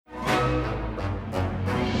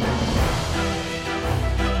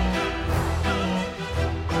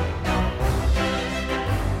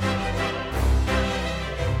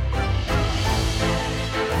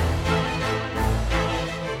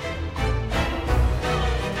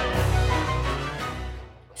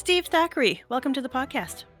Steve Thackeray. Welcome to the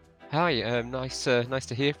podcast. Hi, nice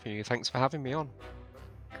to hear from you. Thanks for having me on.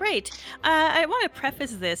 Great. I want to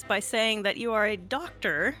preface this by saying that you are a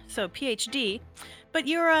doctor, so PhD, but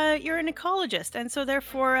you're an ecologist, and so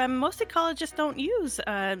therefore most ecologists don't use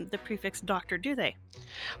the prefix doctor, do they?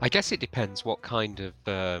 I guess it depends what kind of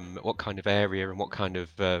area and what kind of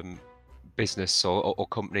business or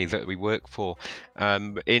company that we work for.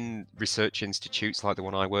 In research institutes like the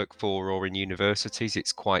one I work for, or in universities,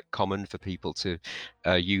 it's quite common for people to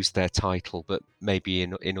use their title, but maybe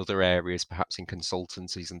in other areas, perhaps in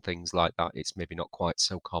consultancies and things like that, it's maybe not quite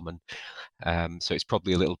so common. So it's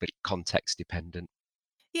probably a little bit context dependent.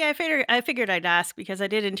 Yeah, I figured I'd ask because I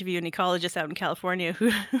did interview an ecologist out in California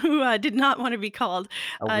who did not want to be called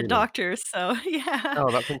Oh, a really? doctor. So yeah, Oh,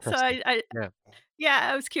 that's so interesting. I Yeah. yeah,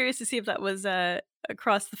 I was curious to see if that was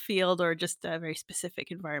across the field or just very specific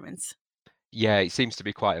environments. Yeah, it seems to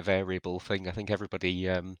be quite a variable thing. I think everybody,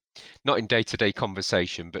 not in day-to-day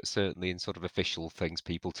conversation, but certainly in sort of official things,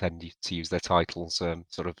 people tend to use their titles,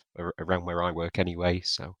 sort of around where I work anyway.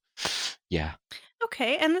 So, yeah.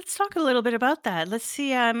 Okay, and let's talk a little bit about that. Let's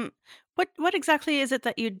see, what exactly is it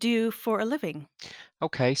that you do for a living?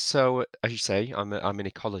 Okay, so as you say, I'm an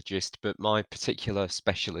ecologist, but my particular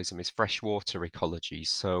specialism is freshwater ecology.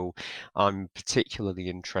 So I'm particularly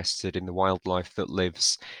interested in the wildlife that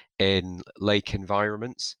lives in lake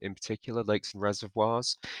environments, in particular lakes and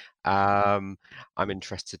reservoirs. Um, I'm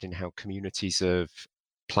interested in how communities of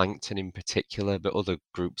plankton in particular, but other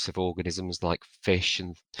groups of organisms like fish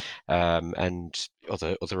and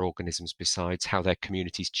other organisms besides, how their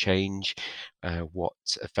communities change, what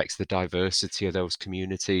affects the diversity of those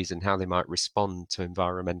communities, and how they might respond to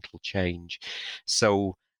environmental change.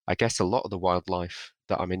 So I guess a lot of the wildlife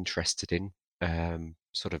that I'm interested in,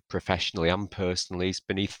 sort of professionally and personally, is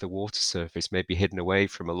beneath the water surface, maybe hidden away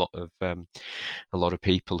from a lot of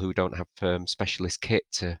people who don't have specialist kit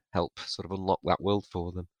to help sort of unlock that world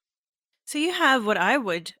for them. So you have what I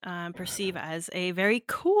would perceive as a very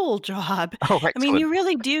cool job. Oh, I mean, excellent. you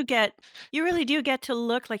really do get to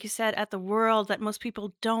look, like you said, at the world that most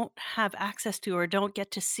people don't have access to or don't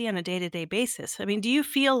get to see on a day to day basis. I mean, do you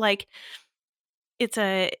feel like it's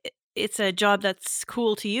a it's a job that's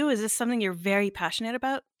cool to you? Is this something you're very passionate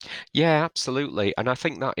about? Yeah, absolutely. And I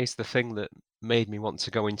think that is the thing that made me want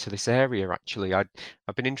to go into this area, actually. I've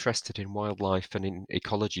been interested in wildlife and in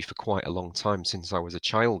ecology for quite a long time, since I was a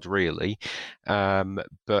child, really.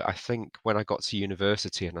 But I think when I got to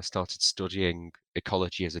university and I started studying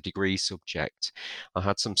ecology as a degree subject, I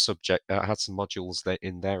had some modules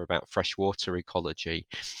in there about freshwater ecology.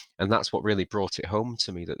 And that's what really brought it home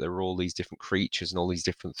to me, that there are all these different creatures and all these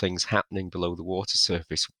different things happening below the water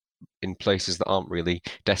surface in places that aren't really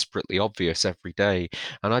desperately obvious every day.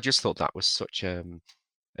 And I just thought that was such an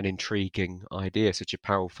intriguing idea, such a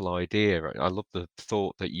powerful idea. I love the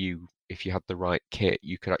thought that if you had the right kit,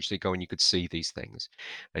 you could actually go and you could see these things,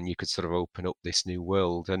 and you could sort of open up this new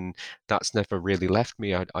world. And that's never really left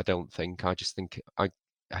me. I don't think. I just think I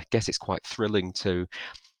guess it's quite thrilling to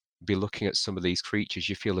be looking at some of these creatures.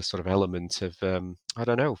 You feel a sort of element of I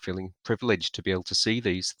don't know, feeling privileged to be able to see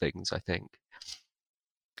these things, I think.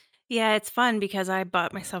 Yeah, it's fun because I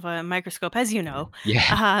bought myself a microscope, as you know,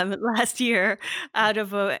 Yeah. last year out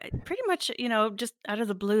of a pretty much, just out of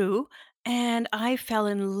the blue, and I fell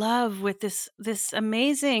in love with this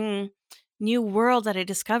amazing new world that I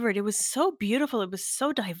discovered. It was so beautiful. It was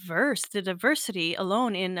so diverse. The diversity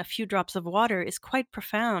alone in a few drops of water is quite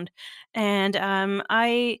profound. And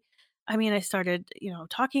I mean, I started,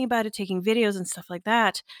 talking about it, taking videos and stuff like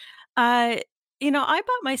that. uh, I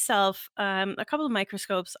bought myself a couple of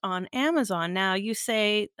microscopes on Amazon. Now, you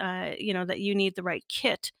say, that you need the right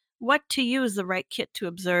kit. What to use the right kit to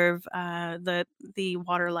observe the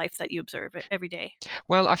water life that you observe every day?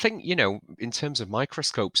 Well, I think, in terms of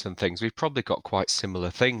microscopes and things, we've probably got quite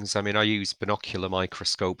similar things. I mean, I use binocular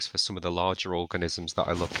microscopes for some of the larger organisms that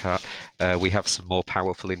I look at. We have some more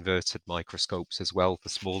powerful inverted microscopes as well for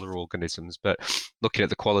smaller organisms. But looking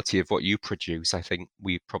at the quality of what you produce, I think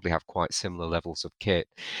we probably have quite similar levels of kit.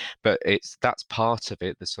 But that's part of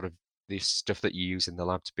it, the sort of this stuff that you use in the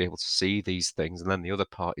lab to be able to see these things, and then the other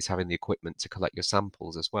part is having the equipment to collect your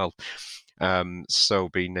samples as well. So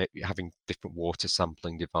having different water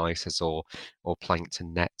sampling devices or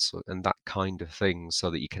plankton nets and that kind of thing,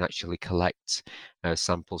 so that you can actually collect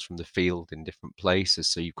samples from the field in different places,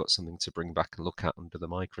 so you've got something to bring back and look at under the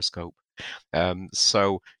microscope.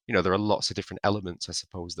 So there are lots of different elements, I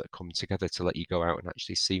suppose, that come together to let you go out and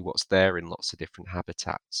actually see what's there in lots of different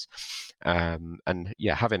habitats. And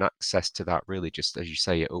yeah, having access to that really, just as you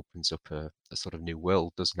say, it opens up a sort of new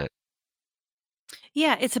world, doesn't it?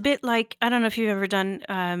 Yeah, it's a bit like I don't know if you've ever done,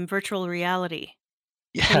 virtual reality.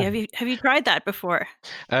 Yeah, Have you tried that before?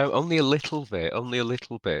 only a little bit, only a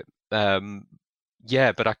little bit. Um,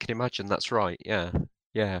 yeah, but I can imagine that's right. Yeah,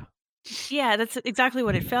 yeah, Yeah, that's exactly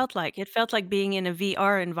what it felt like. It felt like being in a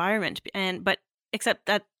VR environment, but except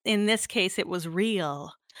that in this case, it was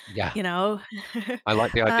real, yeah. you know? I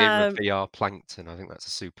like the idea of Um, VR plankton. I think that's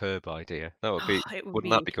a superb idea. That would be, it would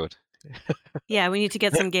wouldn't that be be good? yeah, we need to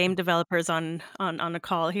get some game developers on a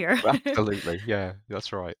call here. Absolutely. Yeah,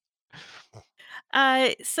 that's right.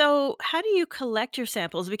 So how do you collect your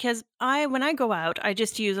samples? Because when I go out, I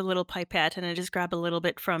just use a little pipette and I just grab a little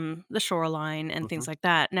bit from the shoreline and Mhm. things like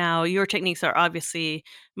that. Now, your techniques are obviously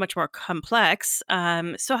much more complex.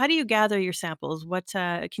 So how do you gather your samples? What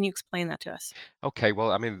can you explain that to us? Okay,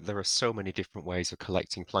 well, I mean, there are so many different ways of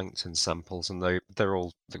collecting plankton samples, and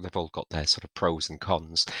they've all got their sort of pros and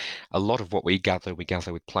cons. A lot of what we gather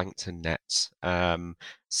with plankton nets.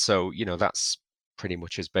 So that's pretty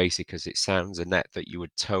much as basic as it sounds, a net that you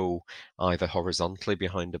would tow either horizontally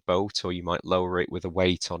behind a boat, or you might lower it with a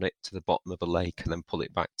weight on it to the bottom of a lake and then pull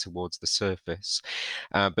it back towards the surface.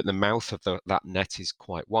 But the mouth of that net is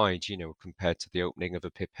quite wide, compared to the opening of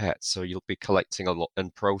a pipette. So you'll be collecting a lot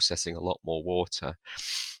and processing a lot more water.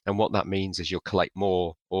 And what that means is you'll collect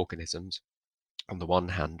more organisms on the one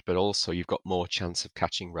hand, but also you've got more chance of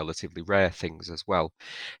catching relatively rare things as well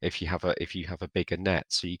if you have a bigger net.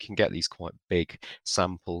 So you can get these quite big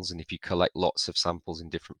samples, and if you collect lots of samples in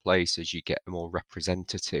different places, you get a more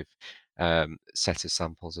representative set of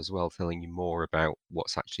samples as well, telling you more about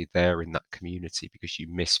what's actually there in that community because you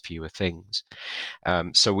miss fewer things.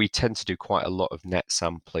 So we tend to do quite a lot of net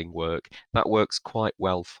sampling work. That works quite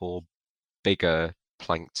well for bigger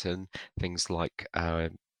plankton, things like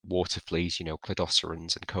water fleas,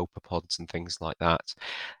 cladocerans and copepods and things like that.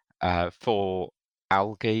 For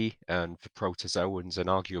algae and for protozoans and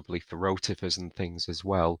arguably for rotifers and things as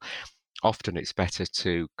well, often it's better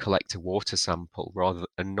to collect a water sample rather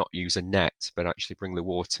and not use a net, but actually bring the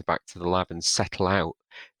water back to the lab and settle out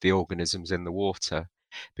the organisms in the water.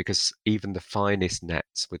 Because even the finest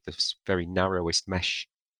nets with the very narrowest mesh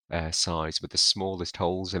size, with the smallest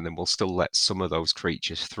holes in them, will still let some of those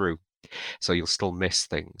creatures through. So you'll still miss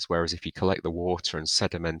things. Whereas if you collect the water and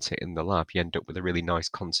sediment it in the lab, you end up with a really nice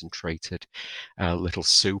concentrated little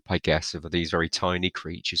soup, I guess, of these very tiny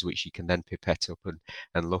creatures, which you can then pipette up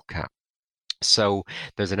and look at. So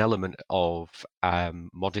there's an element of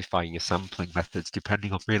modifying your sampling methods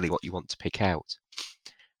depending on really what you want to pick out.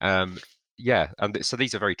 Um, yeah, and so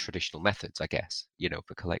these are very traditional methods, I guess,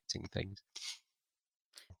 for collecting things.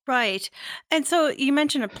 Right. And so you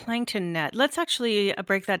mentioned a plankton net. Let's actually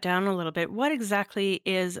break that down a little bit. What exactly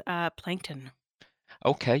is plankton?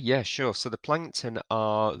 Okay, yeah, sure. So the plankton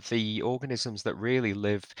are the organisms that really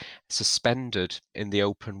live suspended in the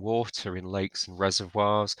open water, in lakes and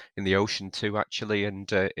reservoirs, in the ocean too, actually,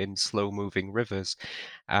 and in slow-moving rivers.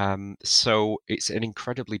 So it's an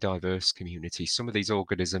incredibly diverse community. Some of these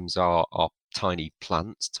organisms are tiny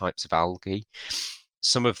plants, types of algae.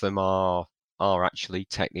 Some of them are actually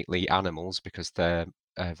technically animals because they're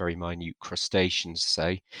very minute crustaceans,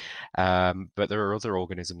 say. But there are other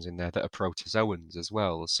organisms in there that are protozoans as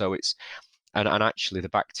well. So and actually the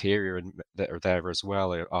bacteria that are there as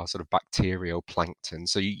well are sort of bacterioplankton.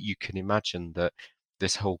 So you can imagine that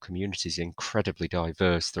this whole community is incredibly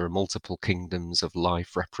diverse. There are multiple kingdoms of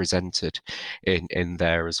life represented in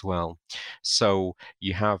there as well. So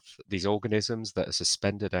you have these organisms that are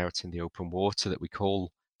suspended out in the open water that we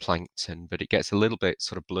call plankton, but it gets a little bit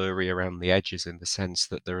sort of blurry around the edges in the sense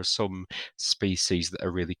that there are some species that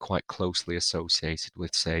are really quite closely associated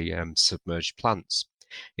with, say, submerged plants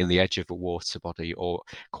in the edge of a water body, or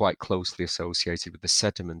quite closely associated with the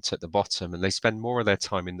sediment at the bottom. And they spend more of their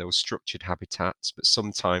time in those structured habitats, but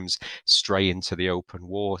sometimes stray into the open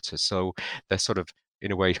water. So they're sort of,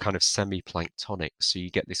 in a way, kind of semi-planktonic. So you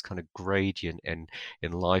get this kind of gradient in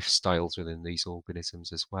lifestyles within these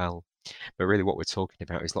organisms as well. But really what we're talking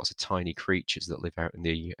about is lots of tiny creatures that live out in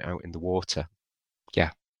the water. Yeah.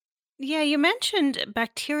 Yeah, you mentioned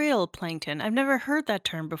bacterial plankton. I've never heard that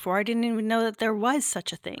term before. I didn't even know that there was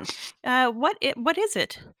such a thing. What is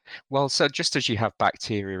it? Well, so just as you have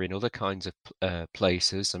bacteria in other kinds of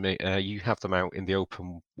places, I mean, you have them out in the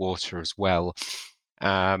open water as well.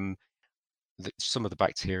 Um, some of the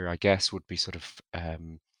bacteria, I guess, would be sort of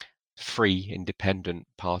free, independent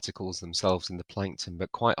particles themselves in the plankton,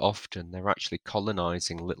 but quite often they're actually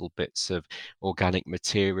colonizing little bits of organic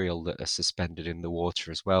material that are suspended in the water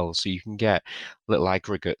as well. So you can get little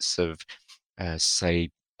aggregates of, say,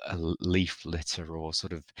 leaf litter or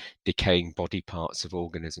sort of decaying body parts of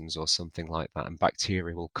organisms or something like that, and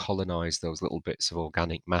bacteria will colonize those little bits of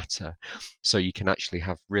organic matter. So you can actually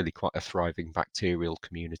have really quite a thriving bacterial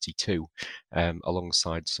community too,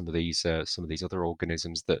 alongside some of these other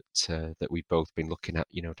organisms that we've both been looking at,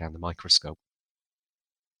 down the microscope.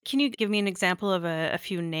 Can you give me an example of a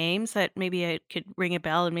few names that maybe I could ring a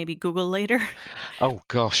bell and maybe Google later? Oh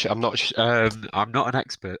gosh, I'm not an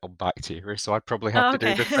expert on bacteria, so I'd probably have Oh, to do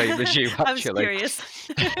okay. the same as you, I was actually. curious.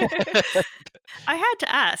 I had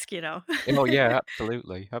to ask, you know. Oh yeah,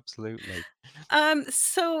 absolutely, absolutely.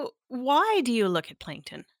 So why do you look at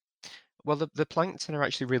plankton? Well, the plankton are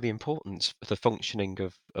actually really important for the functioning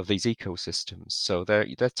of these ecosystems. So they're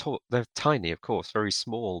tiny, of course, very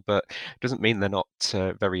small, but it doesn't mean they're not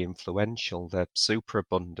very influential. They're super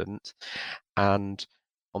abundant, and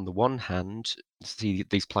on the one hand,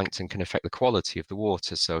 these plankton can affect the quality of the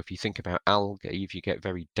water. So if you think about algae, if you get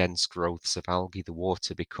very dense growths of algae, the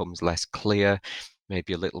water becomes less clear,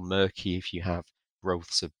 maybe a little murky. If you have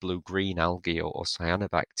growths of blue-green algae or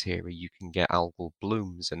cyanobacteria, you can get algal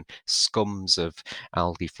blooms and scums of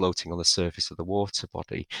algae floating on the surface of the water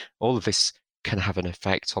body. All of this can have an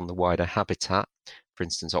effect on the wider habitat. For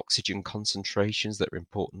instance, oxygen concentrations that are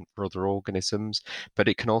important for other organisms, but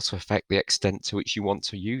it can also affect the extent to which you want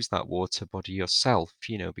to use that water body yourself,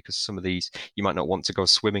 because some of these you might not want to go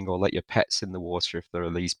swimming or let your pets in the water if there are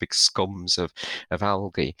these big scums of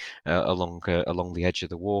algae along the edge of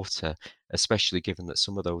the water, especially given that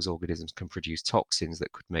some of those organisms can produce toxins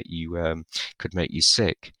that could make you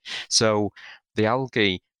sick. So the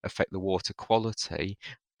algae affect the water quality,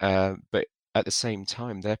 but at the same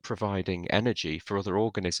time, they're providing energy for other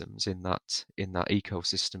organisms in that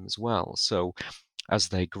ecosystem as well. So as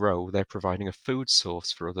they grow, they're providing a food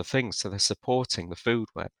source for other things. So they're supporting the food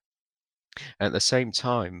web. At the same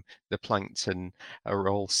time, the plankton are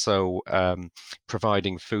also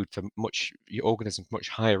providing food for organisms much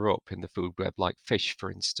higher up in the food web, like fish,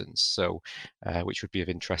 for instance. So, which would be of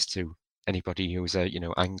interest to anybody who's a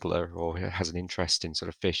angler or has an interest in sort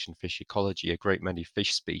of fish and fish ecology. A great many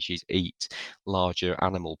fish species eat larger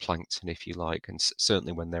animal plankton, if you like, and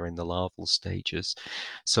certainly when they're in the larval stages.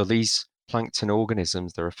 So these plankton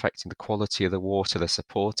organisms, they're affecting the quality of the water, they're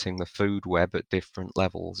supporting the food web at different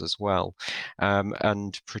levels as well,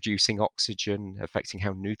 and producing oxygen, affecting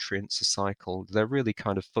how nutrients are cycled. They're really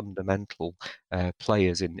kind of fundamental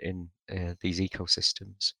players in these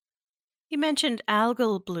ecosystems. You mentioned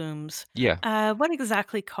algal blooms. Yeah. What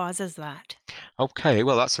exactly causes that? Okay.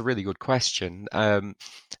 Well, that's a really good question.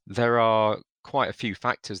 There are quite a few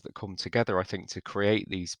factors that come together, I think, to create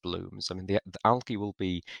these blooms. I mean, the algae will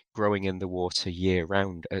be growing in the water year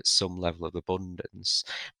round at some level of abundance.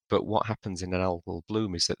 But what happens in an algal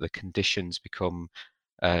bloom is that the conditions become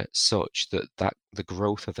such that the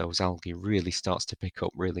growth of those algae really starts to pick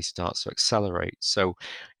up, really starts to accelerate. So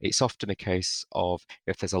it's often a case of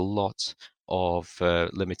if there's a lot of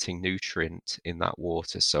limiting nutrient in that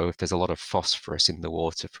water. So if there's a lot of phosphorus in the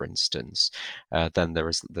water, for instance, then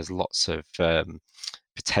there's lots of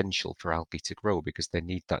potential for algae to grow because they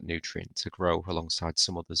need that nutrient to grow alongside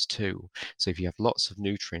some others too. So if you have lots of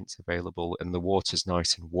nutrients available and the water's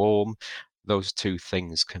nice and warm, those two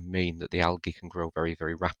things can mean that the algae can grow very,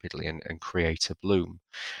 very rapidly and create a bloom.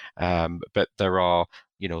 But there are,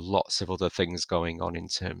 lots of other things going on in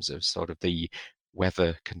terms of sort of the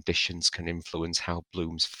weather conditions can influence how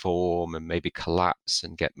blooms form and maybe collapse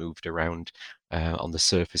and get moved around on the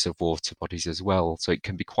surface of water bodies as well. So it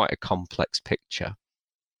can be quite a complex picture.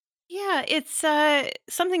 Yeah, it's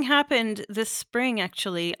something happened this spring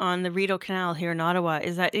actually on the Rideau Canal here in Ottawa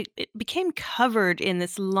is that it became covered in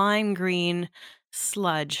this lime green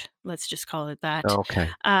sludge, let's just call it that. Okay.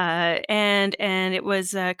 And it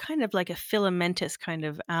was kind of like a filamentous kind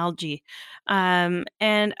of algae. And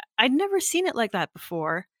I'd never seen it like that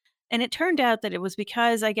before. And it turned out that it was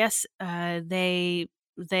because I guess the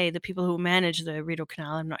people who manage the Rideau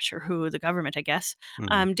Canal, I'm not sure who, the government, I guess,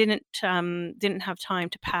 Mm. didn't have time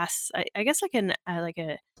to pass, I guess, like an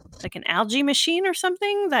algae machine or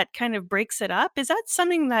something that kind of breaks it up. Is that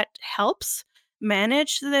something that helps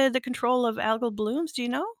manage the control of algal blooms? Do you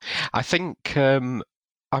know? I think I'm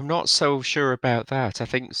not so sure about that. I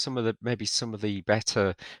think maybe some of the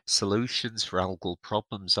better solutions for algal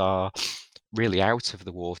problems are really out of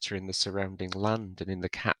the water in the surrounding land and in the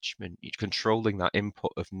catchment. You're controlling that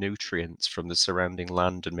input of nutrients from the surrounding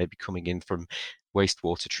land and maybe coming in from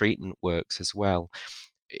wastewater treatment works as well.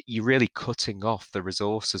 You're really cutting off the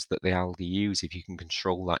resources that the algae use if you can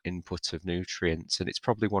control that input of nutrients. And it's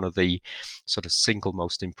probably one of the sort of single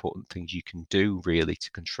most important things you can do really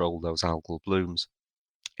to control those algal blooms.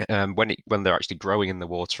 when they're actually growing in the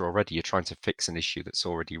water already, you're trying to fix an issue that's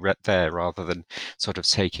already there, rather than sort of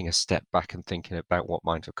taking a step back and thinking about what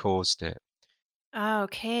might have caused it. Ah,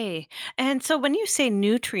 okay. And so when you say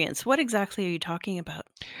nutrients, what exactly are you talking about?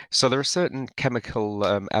 So there are certain chemical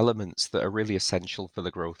elements that are really essential for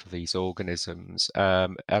the growth of these organisms.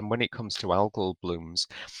 And when it comes to algal blooms,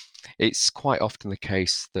 it's quite often the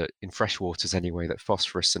case that in fresh waters anyway, that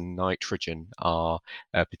phosphorus and nitrogen are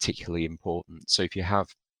particularly important. So if you have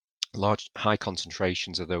high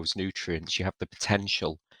concentrations of those nutrients, you have the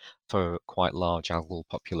potential for quite large algal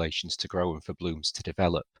populations to grow and for blooms to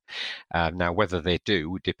develop. Now, whether they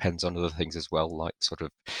do depends on other things as well, like sort of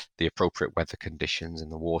the appropriate weather conditions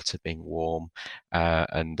and the water being warm,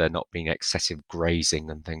 and there not being excessive grazing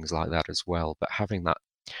and things like that as well. But having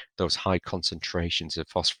those high concentrations of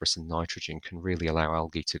phosphorus and nitrogen can really allow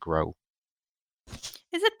algae to grow.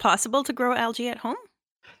 Is it possible to grow algae at home?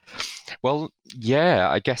 Well, yeah,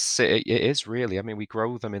 I guess it is really. I mean, we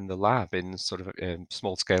grow them in the lab in sort of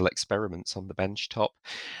small scale experiments on the bench top.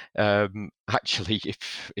 Actually,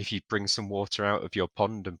 if you bring some water out of your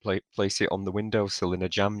pond and place it on the windowsill in a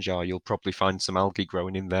jam jar, you'll probably find some algae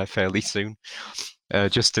growing in there fairly soon,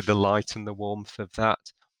 just in the light and the warmth of that.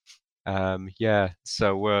 Yeah,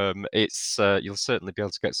 so it's you'll certainly be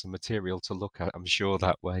able to get some material to look at, I'm sure,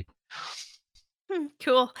 that way. Hmm,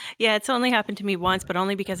 cool. Yeah, it's only happened to me once, but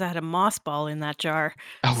only because I had a moss ball in that jar.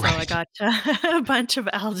 Oh, So I right. got a bunch of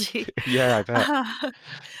algae. Yeah, I bet.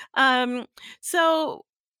 Um, so,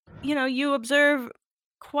 you observe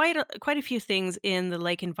quite a few things in the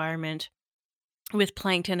lake environment with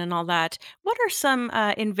plankton and all that. What are some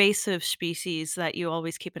invasive species that you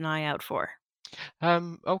always keep an eye out for?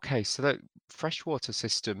 Okay, so that freshwater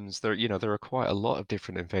systems, there are quite a lot of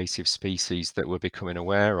different invasive species that we're becoming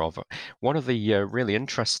aware of. One of the really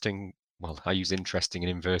interesting, well, I use interesting in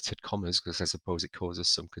inverted commas because I suppose it causes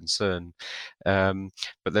some concern.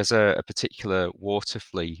 But there's a particular water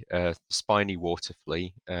flea, spiny water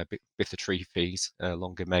flea, Bithytrephis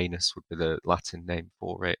longimanus would be the Latin name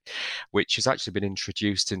for it, which has actually been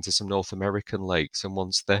introduced into some North American lakes, and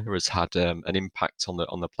once there has had an impact on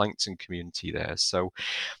the plankton community there. So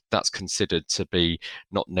that's considered to be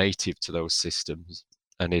not native to those systems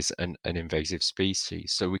and is an invasive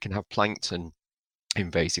species. So we can have plankton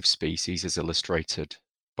invasive species as illustrated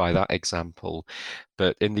by that example.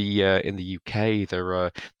 But in the UK, there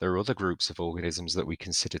are other groups of organisms that we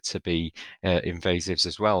consider to be invasives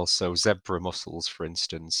as well. So zebra mussels, for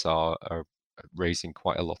instance, are raising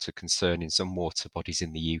quite a lot of concern in some water bodies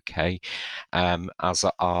in the UK, as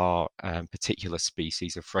are particular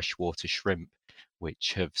species of freshwater shrimp,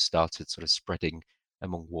 which have started sort of spreading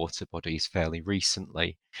among water bodies fairly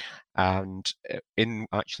recently. And in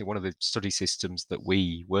actually one of the study systems that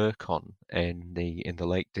we work on in the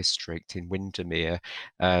Lake District in Windermere,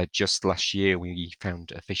 just last year we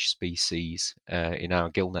found a fish species in our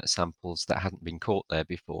gillnet samples that hadn't been caught there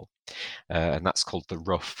before, and that's called the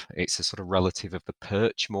ruff. It's a sort of relative of the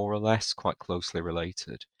perch, more or less, quite closely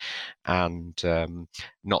related, and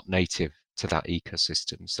not native to that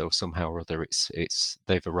ecosystem. So somehow or other, it's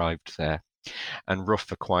they've arrived there. And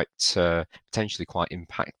ruff are quite potentially quite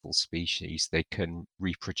impactful species. They can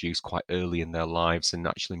reproduce quite early in their lives, and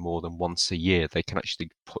actually more than once a year. They can actually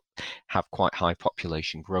have quite high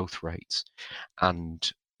population growth rates,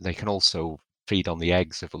 and they can also feed on the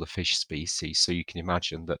eggs of other fish species. So you can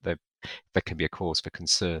imagine that there can be a cause for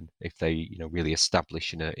concern if they, really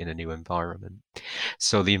establish in a new environment.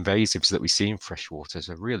 So the invasives that we see in freshwaters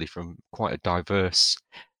are really from quite a diverse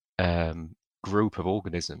um, group of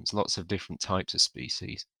organisms, lots of different types of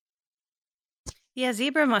species. Yeah,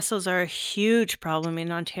 zebra mussels are a huge problem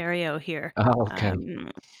in Ontario here. Oh, okay.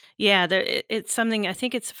 Um, yeah, it's something I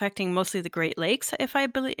think it's affecting mostly the Great Lakes, if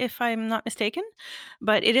I'm not mistaken.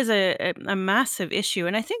 But it is a massive issue,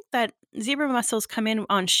 and I think that zebra mussels come in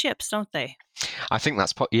on ships, don't they? I think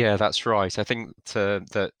yeah, that's right. I think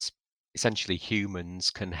that essentially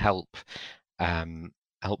humans can um,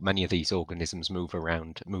 help many of these organisms move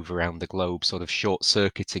around the globe, sort of short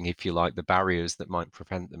circuiting, if you like, the barriers that might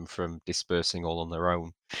prevent them from dispersing all on their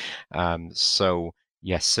own. So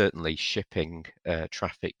yes, certainly shipping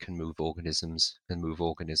traffic can move organisms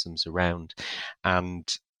around,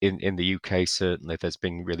 and in the UK, certainly there's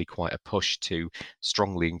been really quite a push to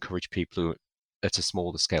strongly encourage people who at a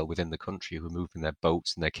smaller scale within the country who are moving their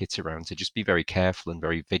boats and their kit around to just be very careful and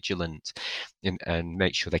very vigilant and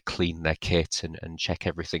make sure they clean their kit and check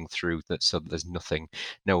everything through that so that there's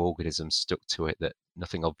no organisms stuck to it that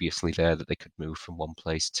nothing obviously there that they could move from one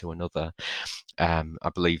place to another. I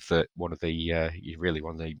believe that one of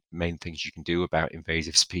the main things you can do about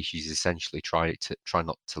invasive species is essentially try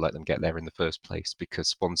not to let them get there in the first place,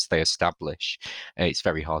 because once they establish, it's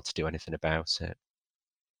very hard to do anything about it.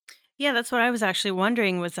 Yeah, that's what I was actually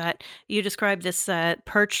wondering was that you described this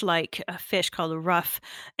perch-like fish called a ruff,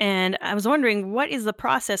 and I was wondering what is the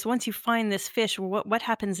process once you find this fish? What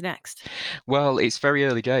happens next? Well, it's very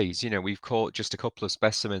early days. We've caught just a couple of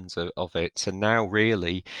specimens of it, and now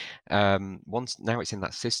really, once now it's in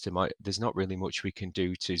that system, there's not really much we can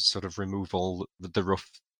do to sort of remove all the rough,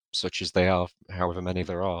 such as they are, however many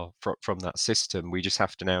there are, from that system. We just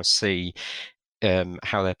have to now see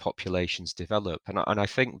how their populations develop, and I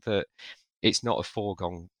think that it's not a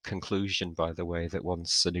foregone conclusion, by the way, that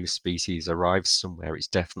once a new species arrives somewhere, it's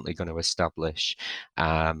definitely going to establish,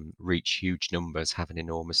 reach huge numbers, have an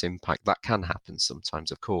enormous impact. That can happen sometimes,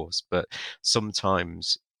 of course, but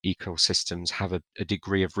sometimes ecosystems have a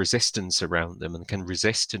degree of resistance around them and can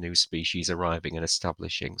resist a new species arriving and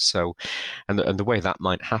establishing. So, and the way that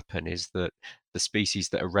might happen is that the species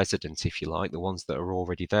that are resident, if you like, the ones that are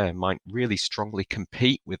already there, might really strongly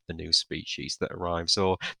compete with the new species that arrives,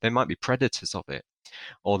 or there might be predators of it,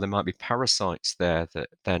 or there might be parasites there that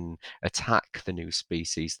then attack the new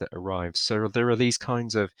species that arrives. So there are these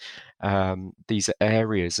kinds of these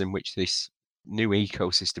areas in which this new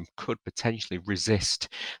ecosystem could potentially resist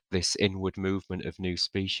this inward movement of new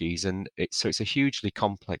species, and it's a hugely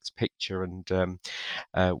complex picture, and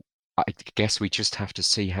uh, I guess we just have to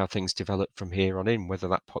see how things develop from here on in, whether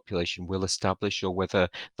that population will establish or whether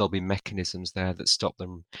there'll be mechanisms there that stop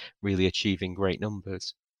them really achieving great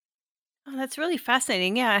numbers. Oh, that's really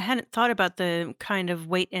fascinating. Yeah, I hadn't thought about the kind of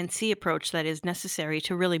wait and see approach that is necessary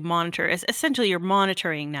to really monitor. Essentially, you're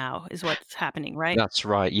monitoring now, is what's happening, right? That's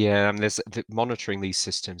right. Yeah, I mean, monitoring these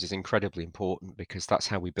systems is incredibly important because that's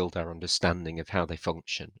how we build our understanding of how they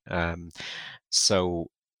function. So,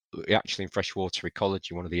 actually, in freshwater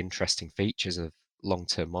ecology, one of the interesting features of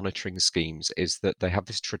long-term monitoring schemes is that they have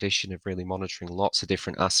this tradition of really monitoring lots of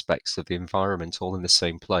different aspects of the environment all in the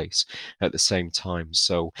same place at the same time.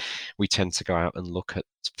 So, we tend to go out and look at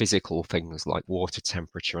physical things like water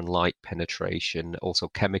temperature and light penetration, also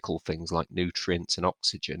chemical things like nutrients and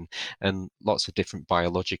oxygen, and lots of different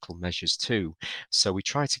biological measures too. So we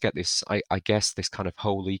try to get this, I guess, this kind of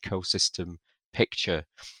whole ecosystem picture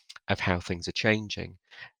of how things are changing.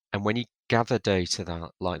 And when you gather data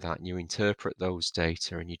like that and you interpret those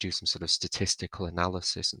data and you do some sort of statistical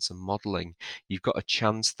analysis and some modeling, you've got a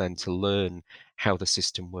chance then to learn how the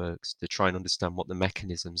system works, to try and understand what the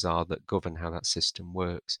mechanisms are that govern how that system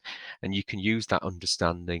works. And you can use that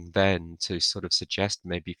understanding then to sort of suggest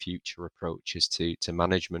maybe future approaches to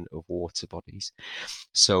management of water bodies.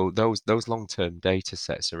 So those long-term data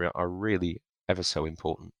sets are really ever so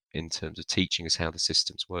important in terms of teaching us how the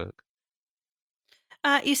systems work.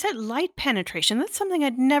 You said light penetration. That's something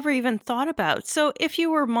I'd never even thought about. So, if you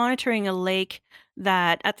were monitoring a lake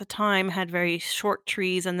that at the time had very short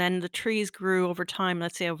trees, and then the trees grew over time,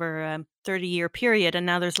 let's say over a 30-year period, and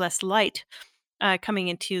now there's less light coming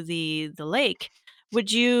into the lake, would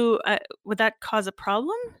that cause a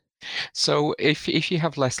problem? So if you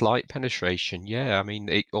have less light penetration, yeah, I mean,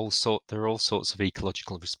 there are all sorts of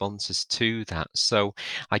ecological responses to that. So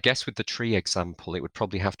I guess with the tree example, it would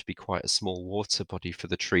probably have to be quite a small water body for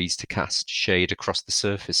the trees to cast shade across the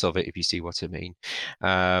surface of it, if you see what I mean.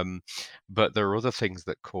 Um, but there are other things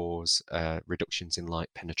that cause reductions in light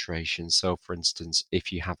penetration. So for instance,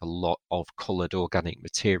 if you have a lot of coloured organic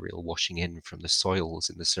material washing in from the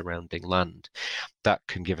soils in the surrounding land, that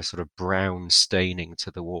can give a sort of brown staining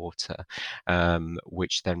to the water,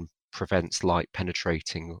 which then prevents light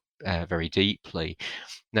penetrating very deeply.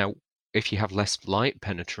 Now, if you have less light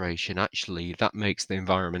penetration, actually, that makes the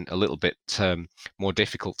environment a little bit more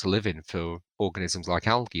difficult to live in for organisms like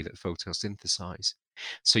algae that photosynthesize.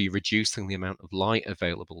 So you're reducing the amount of light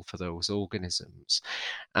available for those organisms,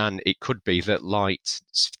 and it could be that light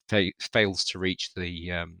fails to reach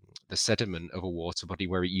the sediment of a water body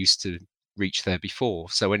where it used to reach there before.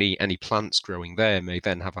 So any plants growing there may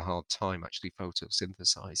then have a hard time actually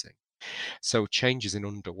photosynthesizing. So changes in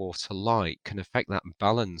underwater light can affect that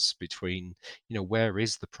balance between, where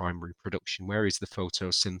is the primary production? Where is the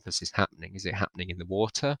photosynthesis happening? Is it happening in the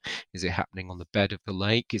water? Is it happening on the bed of the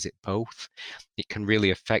lake? Is it both? It can really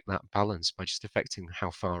affect that balance by just affecting how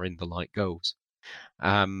far in the light goes.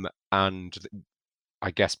 And I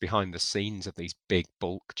guess behind the scenes of these big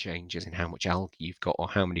bulk changes in how much algae you've got or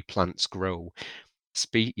how many plants grow,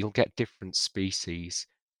 you'll get different species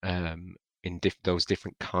in those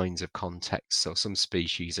different kinds of contexts. So some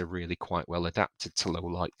species are really quite well adapted to low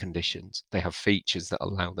light conditions. They have features that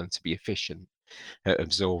allow them to be efficient at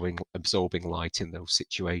absorbing light in those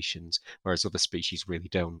situations, whereas other species really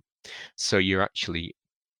don't. So you're actually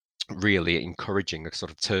really encouraging a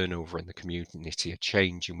sort of turnover in the community, a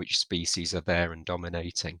change in which species are there and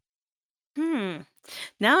dominating. Hmm.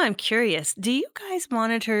 Now I'm curious. Do you guys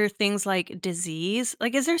monitor things like disease?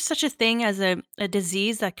 Like, is there such a thing as a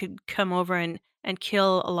disease that could come over and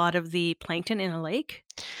kill a lot of the plankton in a lake?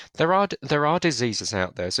 There are diseases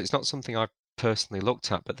out there, so it's not something I've personally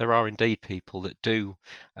looked at, but there are indeed people that do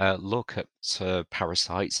look at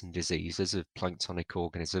parasites and diseases of planktonic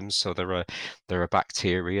organisms. So there are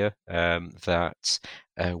bacteria that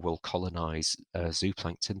will colonize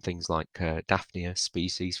zooplankton, things like Daphnia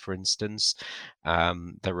species, for instance. There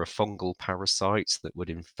are fungal parasites that would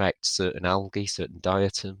infect certain algae, certain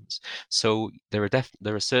diatoms. So there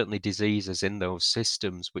are certainly diseases in those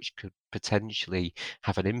systems which could potentially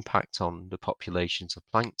have an impact on the populations of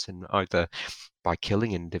plankton, either by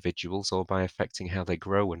killing individuals or by affecting how they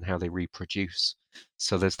grow and how they reproduce.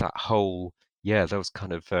 So there's that whole, yeah, those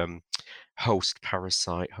kind of host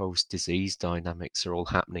parasite, host disease dynamics are all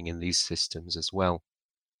happening in these systems as well.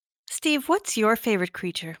 Steve, what's your favorite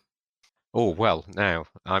creature? Oh, well, now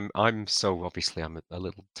I'm so obviously I'm a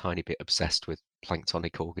little tiny bit obsessed with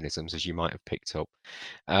planktonic organisms, as you might have picked up.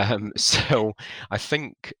 So I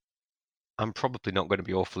think I'm probably not going to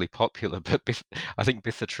be awfully popular, but I think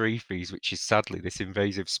Bithytrophes, which is sadly this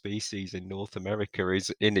invasive species in North America,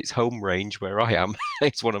 is in its home range where I am.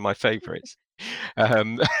 It's one of my favourites.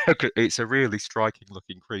 Um, it's a really striking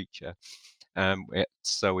looking creature.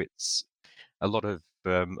 It's a lot of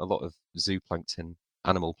zooplankton,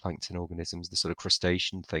 animal plankton organisms, the sort of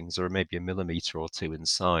crustacean things, are maybe a millimetre or two in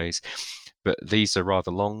size, but these are rather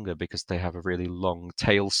longer because they have a really long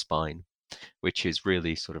tail spine, which is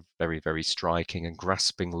really sort of very, very striking, and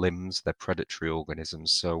grasping limbs. They're predatory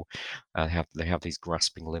organisms, so they have these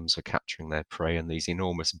grasping limbs for capturing their prey and these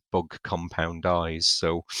enormous bug compound eyes.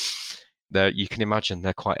 So you can imagine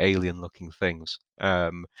they're quite alien-looking things.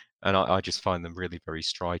 And I just find them really very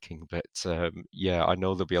striking. But yeah, I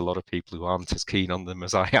know there'll be a lot of people who aren't as keen on them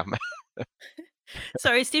as I am.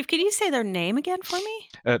 Sorry, Steve, can you say their name again for me?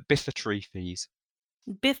 Bithytrophes.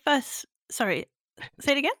 Biffus. Sorry,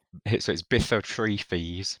 say it again? So it's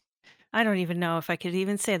Bithytrophes. I don't even know if I could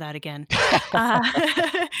even say that again.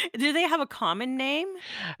 Uh, do they have a common name?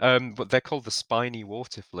 But they're called the spiny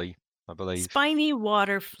water flea, I believe. Spiny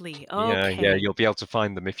water flea. Yeah, yeah, Okay. you'll be able to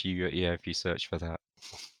find them if if you search for that.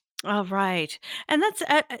 All right. And that's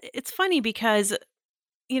it's funny because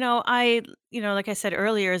like I said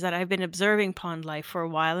earlier, is that I've been observing pond life for a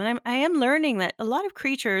while, and I am learning that a lot of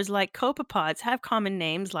creatures like copepods have common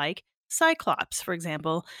names like cyclops, for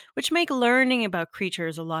example, which make learning about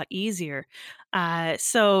creatures a lot easier.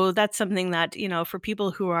 So that's something that for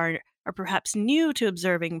people who are perhaps new to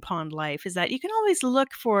observing pond life, is that you can always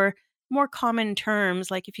look for more common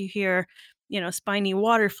terms. Like if you hear, spiny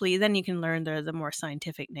water flea, then you can learn the more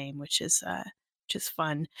scientific name, which is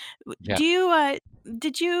fun. Yeah. Do you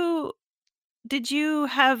did you did you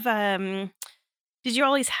have, did you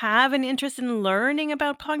always have an interest in learning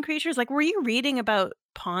about pond creatures? Like, were you reading about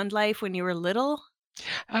pond life when you were little?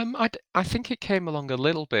 I think it came along a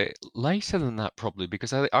little bit later than that probably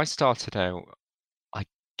because I started out, I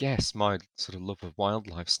guess my sort of love of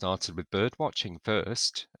wildlife started with bird watching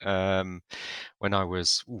first, when I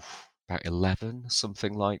was, about 11,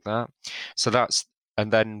 something like that. So that's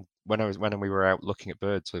and then when we were out looking at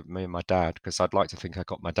birds with me and my dad, because 'cause I'd like to think I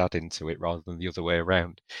got my dad into it rather than the other way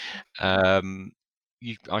around. Um,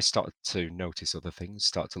 I started to notice other things,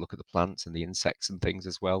 start to look at the plants and the insects and things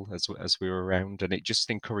as well as we were around, and it just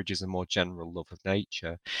encourages a more general love of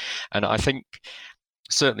nature. And I think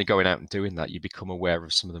certainly going out and doing that, you become aware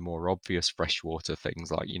of some of the more obvious freshwater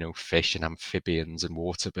things like, fish and amphibians and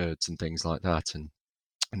water birds and things like that, and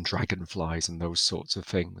dragonflies and those sorts of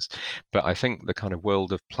things. But I think the kind of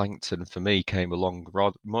world of plankton for me came along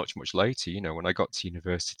rather much, much later, when I got to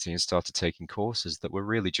university and started taking courses that were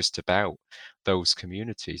really just about those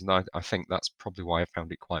communities. And I think that's probably why I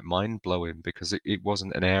found it quite mind blowing because it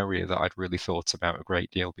wasn't an area that I'd really thought about a great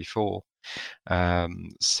deal before.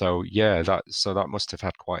 So yeah, that must have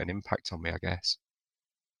had quite an impact on me, I guess.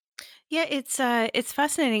 Yeah, it's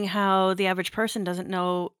fascinating how the average person doesn't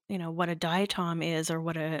know, what a diatom is, or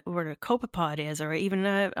what a copepod is, or even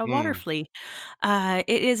a water Mm. flea.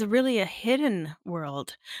 It is really a hidden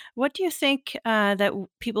world. What do you think that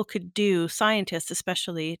people could do, scientists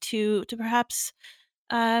especially, to perhaps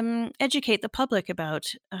educate the public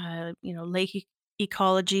about lake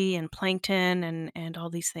ecology and plankton and all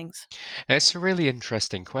these things? It's a really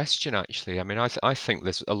interesting question, actually. I mean, I think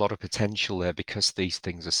there's a lot of potential there because these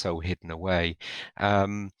things are so hidden away.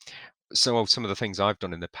 Um, So some of the things I've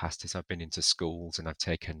done in the past is I've been into schools and I've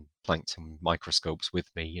taken plankton microscopes with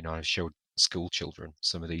me. I've showed school children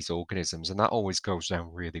some of these organisms, and that always goes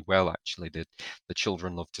down really well, actually. The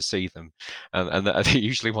children love to see them, and they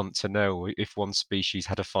usually want to know if one species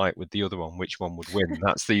had a fight with the other one, which one would win.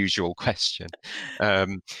 That's the usual question,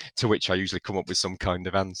 um, to which I usually come up with some kind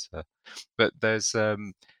of answer. But there's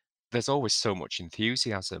always so much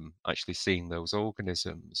enthusiasm actually seeing those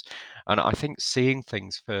organisms, and I think seeing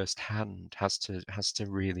things firsthand has to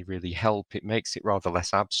really, really help. It makes it rather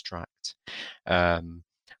less abstract, um,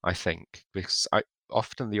 I think, because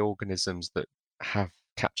often the organisms that have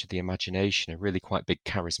captured the imagination are really quite big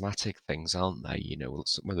charismatic things, aren't they?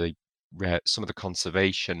 Some of the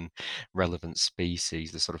conservation relevant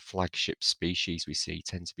species, the sort of flagship species we see,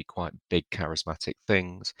 tend to be quite big charismatic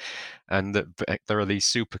things, and there are these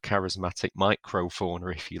super charismatic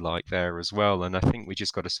microfauna, if you like, there as well. And I think we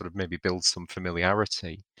just got to sort of maybe build some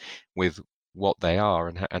familiarity with what they are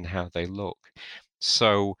and how they look.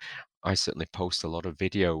 So I certainly post a lot of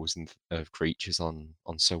videos of creatures on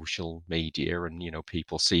social media, and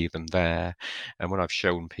people see them there. And when I've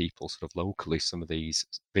shown people sort of locally some of these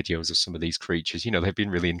videos of some of these creatures, they've been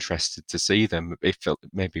really interested to see them. It felt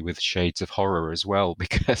maybe with shades of horror as well,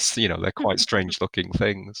 because they're quite strange looking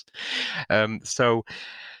things. So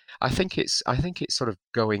I think it's sort of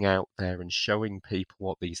going out there and showing people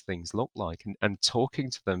what these things look like, and talking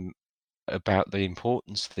to them about the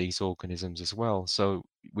importance of these organisms as well. So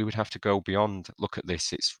we would have to go beyond, look at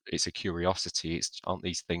this, it's a curiosity. Aren't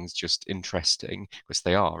these things just interesting? Because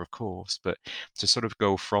they are, of course, but to sort of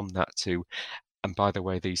go from that to, and by the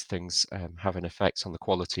way, these things have an effect on the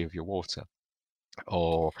quality of your water,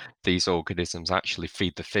 or these organisms actually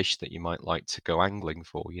feed the fish that you might like to go angling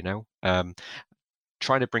for.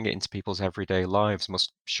 Trying to bring it into people's everyday lives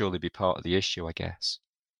must surely be part of the issue, I guess.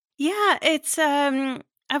 Yeah, it's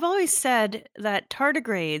I've always said that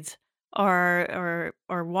tardigrades or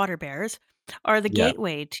water bears are the Yeah.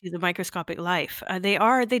 gateway to the microscopic life.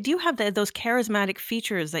 They do have those charismatic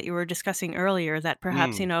features that you were discussing earlier that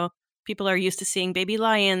perhaps, Mm. people are used to seeing baby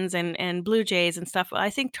lions and blue jays and stuff. I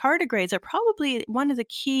think tardigrades are probably one of the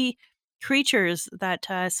key creatures that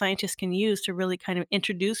scientists can use to really kind of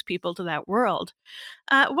introduce people to that world.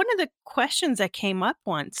 One of the questions that came up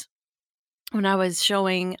once when I was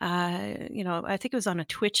showing, I think it was on a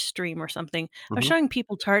Twitch stream or something. I was Mhm. showing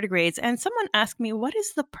people tardigrades, and someone asked me, "What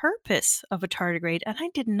is the purpose of a tardigrade?" And I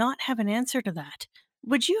did not have an answer to that.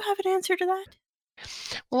 Would you have an answer to that?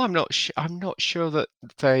 Well, I'm not sure that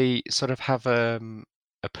they sort of have a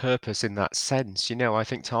purpose in that sense. I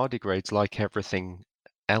think tardigrades, like everything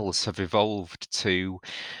else, have evolved to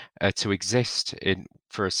exist in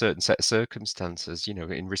for a certain set of circumstances,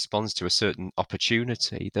 in response to a certain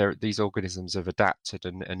opportunity. These organisms have adapted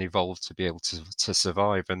and evolved to be able to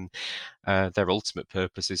survive, and their ultimate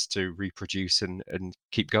purpose is to reproduce and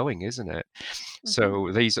keep going, isn't it? Mhm.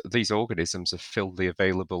 So these organisms have filled the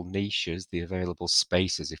available niches, the available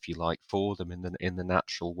spaces, if you like, for them in the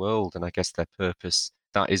natural world, and I guess that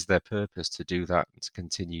is their purpose, to do that and to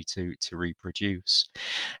continue to reproduce.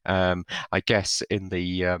 I guess in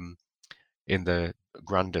the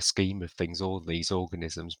grander scheme of things, all these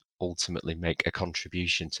organisms ultimately make a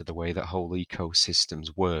contribution to the way that whole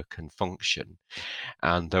ecosystems work and function,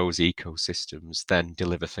 and those ecosystems then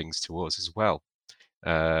deliver things to us as well.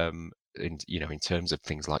 In terms of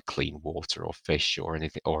things like clean water or fish or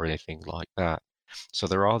anything like that. So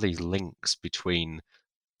there are these links between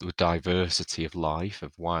the diversity of life,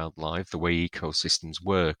 of wildlife, the way ecosystems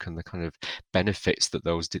work, and the kind of benefits that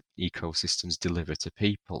those ecosystems deliver to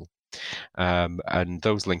people. And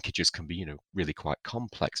those linkages can be, really quite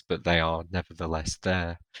complex, but they are nevertheless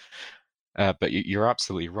there. But you're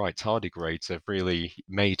absolutely right. Tardigrades have really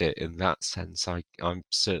made it in that sense. I'm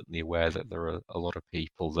certainly aware that there are a lot of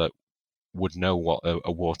people that would know what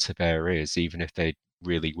a water bear is, even if they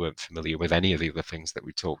really weren't familiar with any of the other things that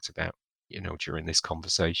we talked about, during this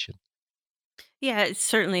conversation. Yeah, it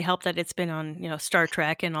certainly helped that it's been on, Star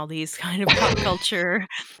Trek and all these kind of pop culture,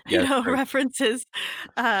 Yeah, true. references.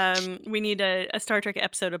 We need a Star Trek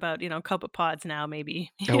episode about, copepods now, maybe,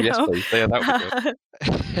 Oh, yes, please. Yeah, that would be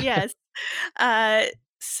good. Yes. Uh,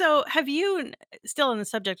 so have you still on the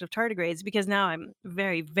subject of tardigrades, because now I'm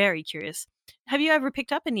very, very curious. Have you ever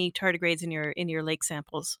picked up any tardigrades in your lake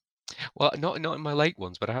samples? Well, not in my lake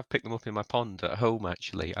ones, but I have picked them up in my pond at home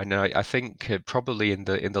actually. I know I think probably in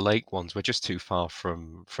the lake ones we're just too far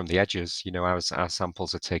from the edges. You know, our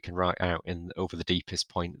samples are taken right out in over the deepest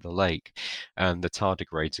point of the lake, and the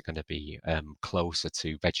tardigrades are going to be closer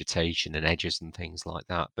to vegetation and edges and things like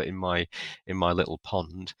that. But in my little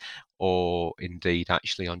pond, or indeed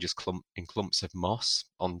actually on just clumps of moss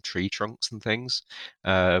on tree trunks and things,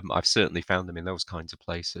 I've certainly found them in those kinds of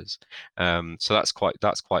places. So that's quite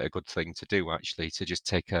a good thing to do actually, to just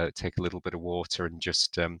take a little bit of water and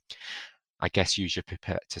just I guess use your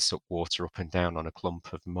pipette to suck water up and down on a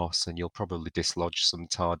clump of moss, and you'll probably dislodge some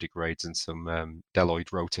tardigrades and some Deloid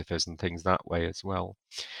rotifers and things that way as well.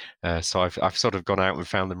 So I've sort of gone out and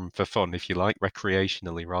found them for fun, if you like,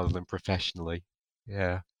 recreationally rather than professionally.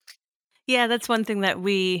 Yeah, Yeah, that's one thing that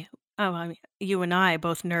I mean, you and I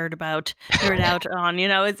both nerd out on,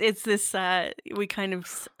 it's this, we kind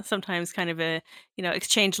of sometimes kind of,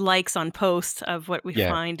 exchange likes on posts of what we yeah,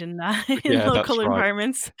 find in, in yeah. That's local right.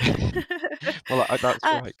 environments. Well, that's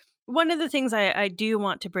Uh, right. One of the things I do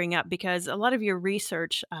want to bring up, because a lot of your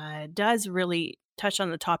research, does really touch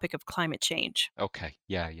on the topic of climate change. Okay.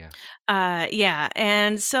 Yeah, yeah, Yeah.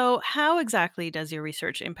 And so, how exactly does your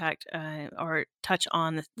research impact or touch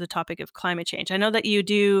on the topic of climate change? I know that you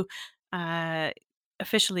do uh,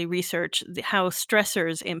 officially research how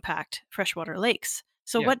stressors impact freshwater lakes.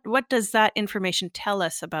 So, yeah. what does that information tell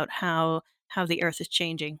us about how the Earth is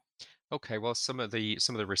changing? Okay, well, some of the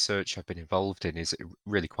research I've been involved in is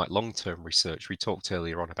really quite long-term research. We talked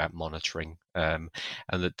earlier on about monitoring, and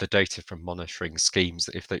the data from monitoring schemes.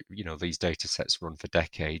 If they, you know, these data sets run for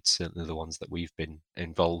decades, certainly the ones that we've been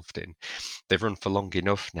involved in, they've run for long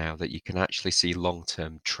enough now that you can actually see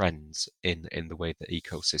long-term trends in the way that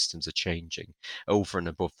ecosystems are changing, over and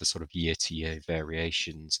above the sort of year-to-year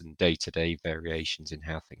variations and day-to-day variations in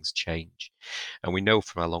how things change. And we know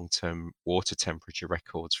from our long-term water temperature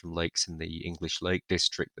records from lakes in the English Lake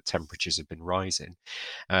District that temperatures have been rising.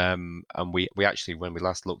 And we actually, when we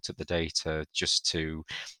last looked at the data, just to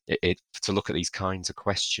look at these kinds of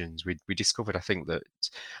questions, we discovered, I think, that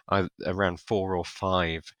around 4 or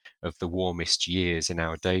 5 of the warmest years in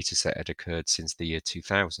our data set had occurred since the year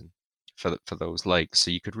 2000 for those lakes. So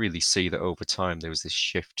you could really see that over time there was this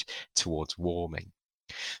shift towards warming.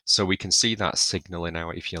 So we can see that signal in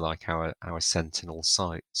our, if you like, our sentinel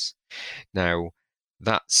sites. Now,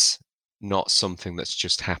 that's not something that's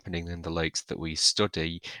just happening in the lakes that we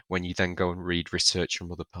study. When you then go and read research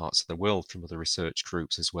from other parts of the world, from other research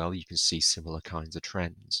groups as well, you can see similar kinds of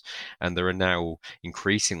trends. And there are now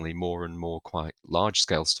increasingly more and more quite large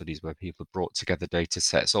scale studies where people have brought together data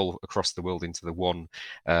sets all across the world into the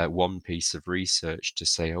one piece of research to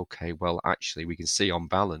say, okay, well, actually, we can see on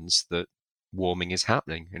balance that warming is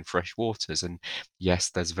happening in fresh waters. And yes,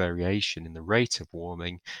 there's variation in the rate of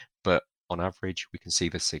warming, but on average, we can see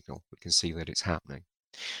the signal. We can see that it's happening.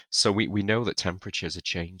 So we know that temperatures are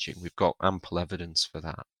changing. We've got ample evidence for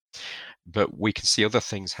that. But we can see other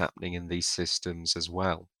things happening in these systems as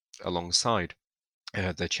well alongside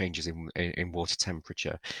the changes in water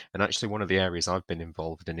temperature. And actually, one of the areas I've been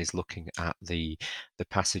involved in is looking at the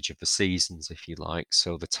passage of the seasons, if you like.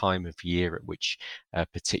 So the time of year at which a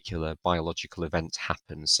particular biological event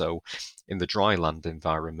happens. So in the dry land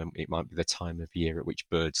environment, it might be the time of year at which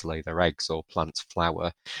birds lay their eggs or plants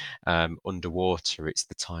flower. Underwater, it's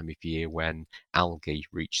the time of year when algae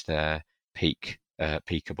reach their peak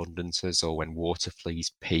abundances, or when water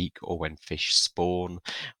fleas peak, or when fish spawn,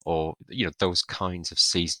 or those kinds of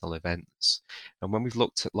seasonal events. And when we've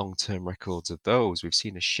looked at long-term records of those, we've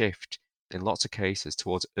seen a shift in lots of cases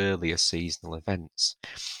towards earlier seasonal events,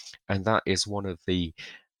 and that is one of the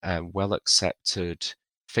well accepted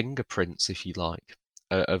fingerprints, if you like,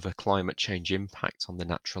 of a climate change impact on the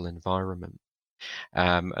natural environment.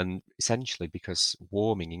 And essentially, because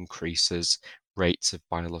warming increases rates of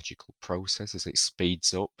biological processes, it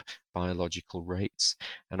speeds up biological rates.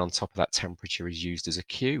 And on top of that, temperature is used as a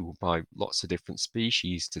cue by lots of different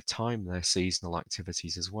species to time their seasonal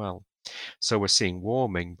activities as well. So we're seeing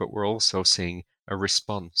warming, but we're also seeing a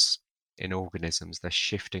response in organisms. They're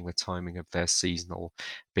shifting the timing of their seasonal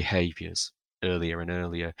behaviors earlier and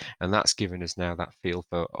earlier. And that's given us now that feel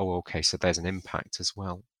for, oh, okay, so there's an impact as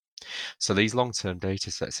well. So these long-term data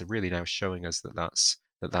sets are really now showing us that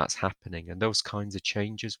that's happening, and those kinds of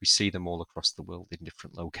changes, we see them all across the world in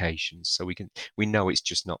different locations. So we know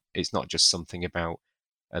it's not just something about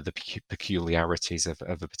the peculiarities of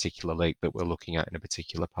a particular lake that we're looking at in a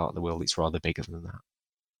particular part of the world. It's rather bigger than that.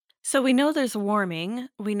 So we know there's warming.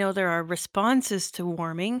 We know there are responses to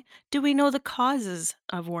warming. Do we know the causes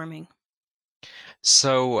of warming?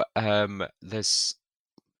 So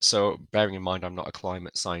So, bearing in mind I'm not a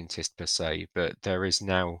climate scientist per se, but there is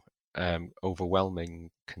now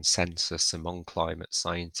overwhelming consensus among climate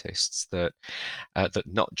scientists that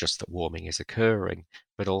not just that warming is occurring,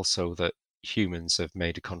 but also that humans have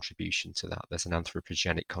made a contribution to that. There's an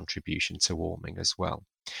anthropogenic contribution to warming as well.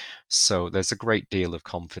 So there's a great deal of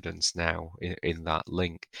confidence now in that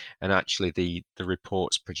link. And actually, the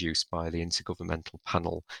reports produced by the Intergovernmental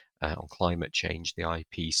Panel on Climate Change, the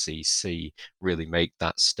IPCC, really make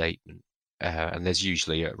that statement. And there's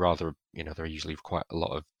usually a rather, there are usually quite a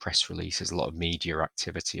lot of press releases, a lot of media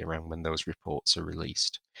activity around when those reports are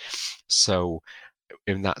released. So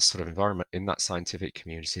in that sort of environment, in that scientific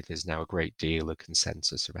community, there's now a great deal of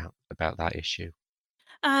consensus about that issue.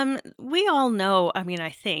 We all know, I mean, I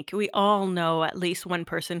think we all know at least one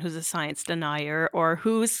person who's a science denier or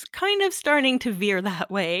who's kind of starting to veer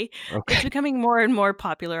that way. It's Okay. becoming more and more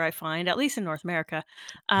popular, I find, at least in North America.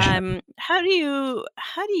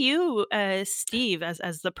 Steve,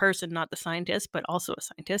 as the person, not the scientist, but also a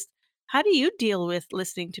scientist, how do you deal with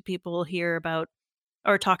listening to people hear about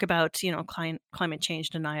or talk about, climate change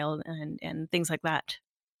denial and things like that?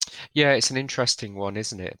 Yeah, it's an interesting one,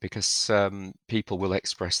 isn't it? Because people will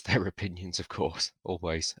express their opinions, of course,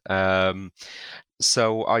 always.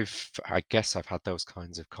 So I guess I've had those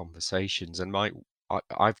kinds of conversations, and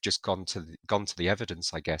I've just gone to the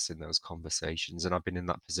evidence, I guess, in those conversations, and I've been in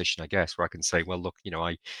that position, I guess, where I can say, well, look,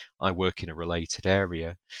 I work in a related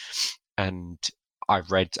area, and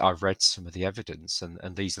I've read some of the evidence,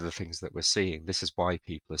 and these are the things that we're seeing. This is why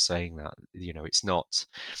people are saying that.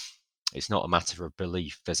 It's not a matter of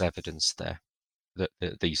belief. There's evidence there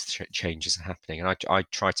that these changes are happening, and I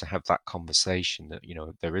try to have that conversation that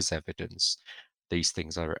there is evidence these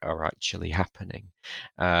things are actually happening,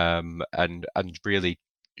 and really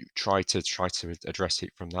try to address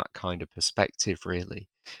it from that kind of perspective, really.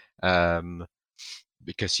 Um,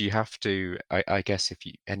 because you have to, I guess, if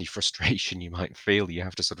you any frustration you might feel, you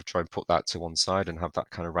have to sort of try and put that to one side and have that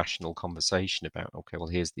kind of rational conversation about, okay, well,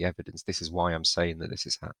 here's the evidence. This is why I'm saying that this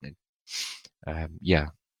is happening. Yeah.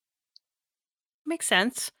 Makes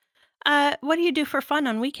sense. What do you do for fun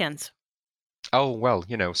on weekends? Oh, well,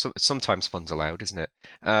 sometimes fun's allowed, isn't it?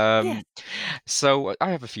 Yes. Um, so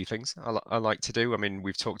I have a few things I like to do. I mean,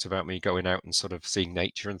 we've talked about me going out and sort of seeing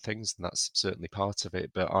nature and things, and that's certainly part of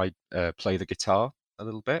it. But I play the guitar a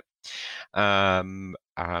little bit, and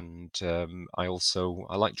I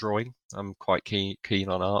like drawing. I'm quite keen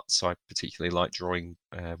on art, so I particularly like drawing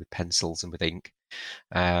with pencils and with ink.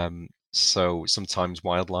 So sometimes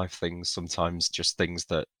wildlife things, sometimes just things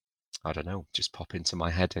that I don't know, just pop into my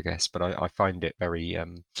head, I guess. But I find it very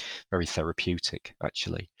therapeutic,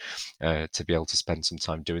 actually, to be able to spend some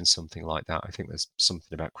time doing something like that. I think there's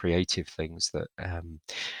something about creative things that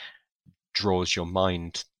draws your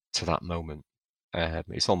mind to that moment.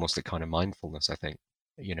 It's almost a kind of mindfulness, I think,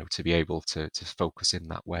 to be able to focus in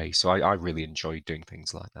that way. So I really enjoy doing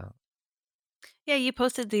things like that. Yeah, you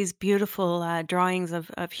posted these beautiful drawings of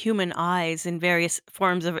human eyes in various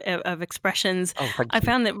forms of expressions. Oh, thank I you.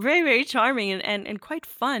 found that very, very charming and quite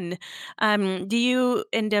fun. Do you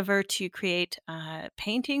endeavor to create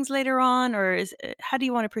paintings later on, or how do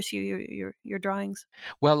you want to pursue your drawings?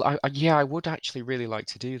 Well, yeah, I would actually really like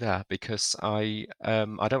to do that because I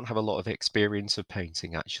don't have a lot of experience of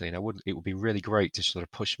painting actually, and it would be really great to sort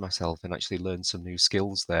of push myself and actually learn some new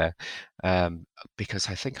skills there, because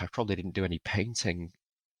I think I probably didn't do any painting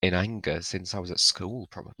in anger since I was at school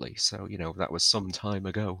probably. So, that was some time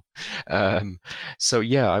ago. Um, so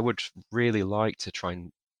yeah, I would really like to try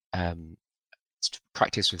and um,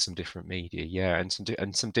 practice with some different media, yeah,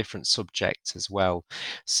 and some different subjects as well.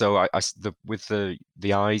 So with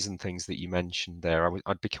the eyes and things that you mentioned there,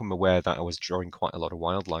 I'd become aware that I was drawing quite a lot of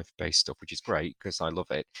wildlife based stuff, which is great because I love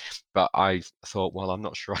it. But I thought, well, I'm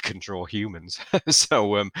not sure I can draw humans,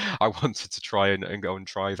 so I wanted to try and go and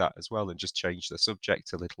try that as well, and just change the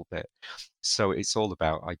subject a little bit. So it's all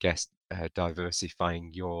about, I guess,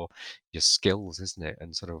 diversifying your skills, isn't it?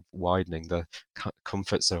 And sort of widening the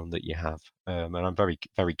comfort zone that you have. And I'm very,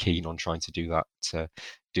 very keen on trying to do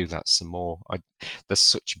that some more. There's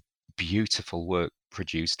such beautiful work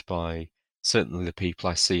produced by certainly the people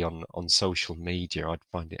I see on social media. I'd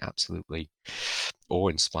find it absolutely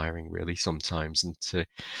awe-inspiring, really, sometimes, and to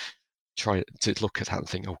try to look at that and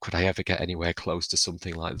think, oh, could I ever get anywhere close to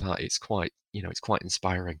something like that? It's quite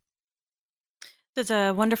inspiring. There's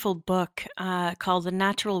a wonderful book called The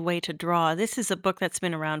Natural Way to Draw. This is a book that's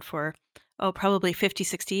been around for, oh, probably 50,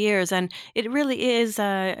 60 years. And it really is it's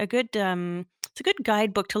a good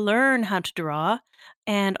guidebook to learn how to draw.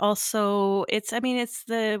 And also I mean, it's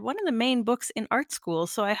one of the main books in art school.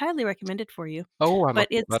 So I highly recommend it for you. Oh, I But must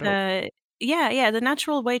look that up. Yeah, yeah, The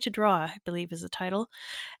Natural Way to Draw, I believe is the title.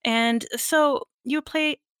 And so you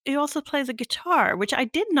also play the guitar, which I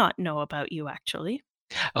did not know about you actually.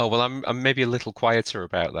 Oh, well, I'm maybe a little quieter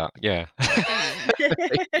about that, yeah.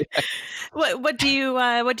 What do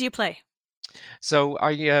you play? So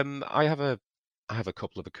I have a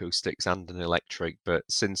couple of acoustics and an electric, but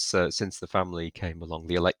since the family came along,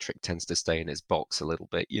 the electric tends to stay in its box a little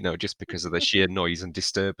bit, you know, just because of the sheer noise and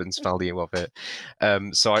disturbance value of it.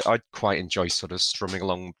 So I quite enjoy sort of strumming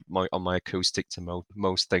along on my acoustic to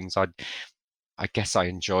most things. I guess I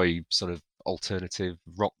enjoy sort of alternative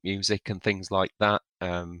rock music and things like that.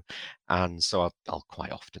 And so I'll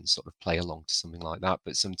quite often sort of play along to something like that.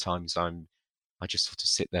 But sometimes I just sort of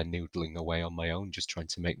sit there noodling away on my own, just trying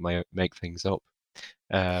to make things up.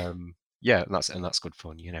 Yeah, and that's good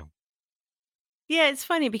fun, you know. Yeah, it's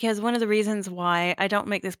funny because one of the reasons why I don't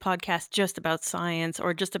make this podcast just about science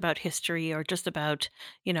or just about history or just about,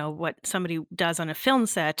 what somebody does on a film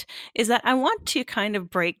set is that I want to kind of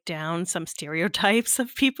break down some stereotypes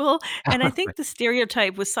of people. And I think the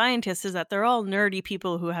stereotype with scientists is that they're all nerdy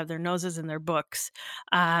people who have their noses in their books.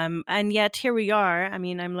 And yet here we are. I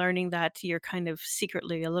mean, I'm learning that you're kind of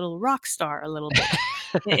secretly a little rock star a little bit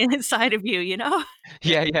inside of you?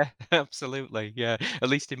 Yeah, yeah, absolutely. Yeah, at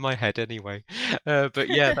least in my head anyway. But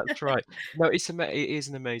yeah, that's right. No, it is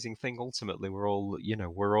an amazing thing. Ultimately, we're all, you know,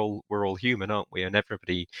 we're all human, aren't we? And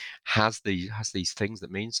everybody has these things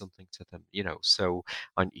that mean something to them, you know. So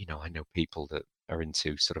I know people that are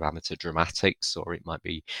into sort of amateur dramatics, or it might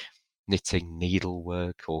be knitting,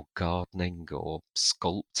 needlework, or gardening, or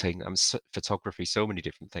sculpting. Photography, so many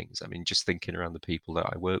different things. I mean, just thinking around the people that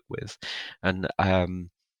I work with, and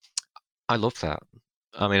I love that.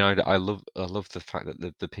 I mean, I love the fact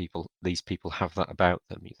that these people have that about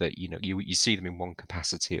them. That you know you see them in one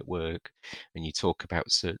capacity at work, and you talk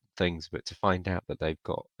about certain things, but to find out that they've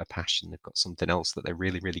got a passion, they've got something else that they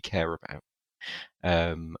really care about,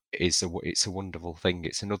 it's a wonderful thing.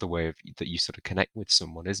 It's another way of that you sort of connect with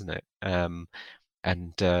someone, isn't it?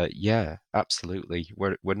 And yeah, absolutely.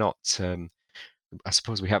 We're not. I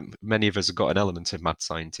suppose we haven't. Many of us have got an element of mad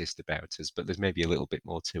scientist about us, but there's maybe a little bit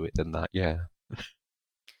more to it than that. Yeah.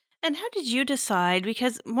 And how did you decide?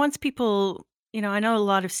 Because once people, I know a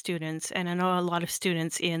lot of students, and I know a lot of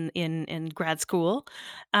students in grad school.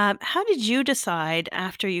 How did you decide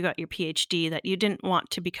after you got your PhD that you didn't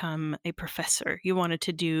want to become a professor? You wanted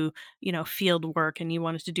to do, field work, and you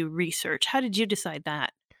wanted to do research. How did you decide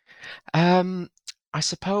that? Um, I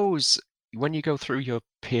suppose when you go through your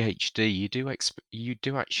PhD, you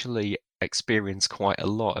do actually experience quite a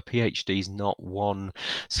lot. A PhD is not one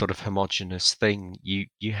sort of homogeneous thing.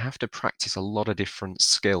 You have to practice a lot of different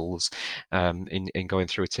skills in going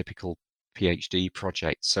through a typical PhD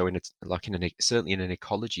project. So certainly in an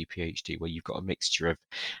ecology PhD where you've got a mixture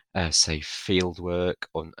of say field work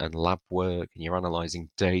and lab work, and you're analysing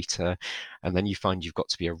data, and then you find you've got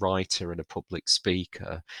to be a writer and a public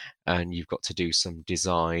speaker, and you've got to do some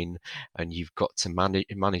design, and you've got to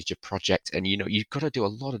manage a project, and you know you've got to do a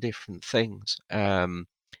lot of different things.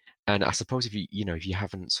 And I suppose if you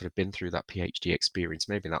haven't sort of been through that PhD experience,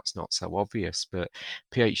 maybe that's not so obvious, but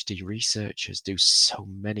PhD researchers do so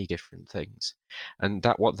many different things. And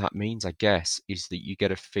that what that means, I guess, is that you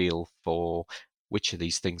get a feel for which of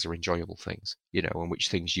these things are enjoyable things, you know, and which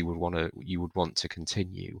things you would want to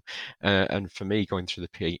continue. And for me, going through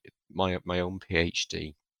my own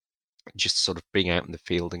PhD, just sort of being out in the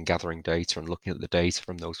field and gathering data and looking at the data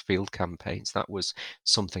from those field campaigns, that was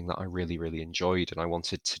something that I really enjoyed, and I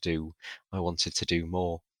wanted to do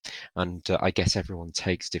more. And I guess everyone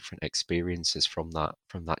takes different experiences from that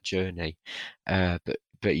journey.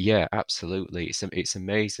 But yeah, absolutely, it's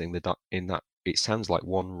amazing that in that it sounds like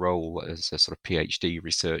one role as a sort of PhD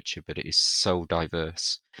researcher, but it is so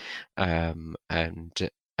diverse, and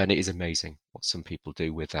it is amazing what some people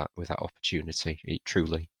do with that opportunity. It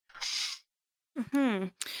truly. Hmm.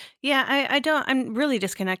 Yeah, I don't. I'm really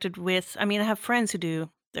disconnected with. I mean, I have friends who do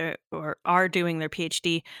their or are doing their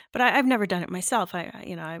PhD, but I've never done it myself.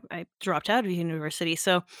 I dropped out of university,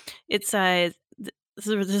 so it's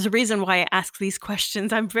there's a reason why I ask these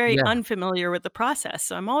questions. I'm very Yeah. unfamiliar with the process,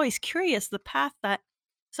 so I'm always curious the path that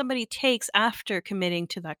somebody takes after committing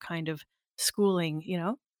to that kind of schooling.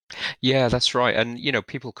 Yeah, that's right. And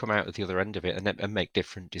people come out at the other end of it and make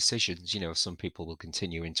different decisions. Some people will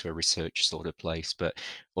continue into a research sort of place, but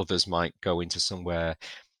others might go into somewhere,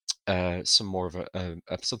 some more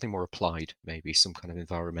of something more applied, maybe some kind of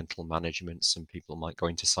environmental management. Some people might go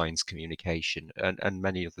into science communication and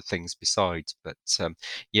many other things besides. But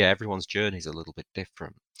yeah, everyone's journey is a little bit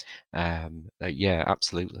different. Yeah,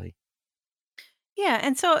 absolutely. Yeah,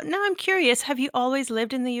 and so now I'm curious. Have you always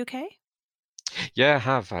lived in the UK? Yeah, I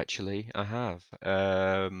have actually. I have.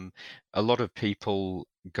 A lot of people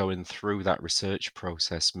going through that research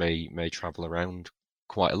process may travel around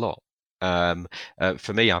quite a lot. Um,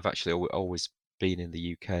 for me, I've actually always been in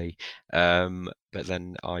the UK, but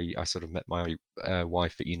then I sort of met my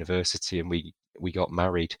wife at university, and we got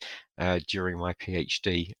married during my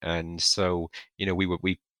PhD, and so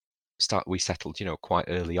we settled quite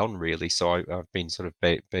early on really. So I've been sort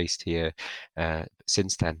of based here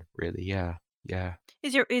since then really. Yeah, yeah.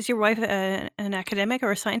 Is your wife an academic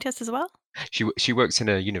or a scientist as well? She works in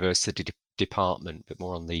a university department, but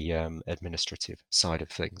more on the administrative side of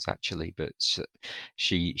things, actually. But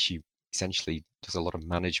she essentially does a lot of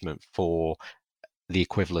management for the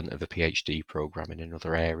equivalent of a PhD program in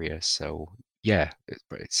another area. So yeah,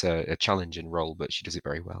 it's a challenging role, but she does it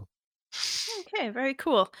very well. Okay, very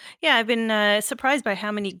cool. Yeah, I've been surprised by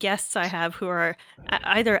how many guests I have who are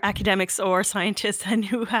either academics or scientists and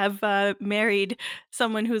who have married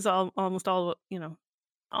someone who's almost all,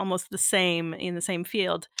 almost the same in the same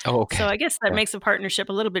field. Oh, So okay. I guess that Yeah. makes the partnership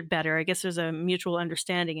a little bit better. I guess there's a mutual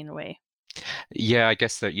understanding in a way. Yeah, I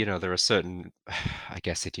guess that, there are certain, I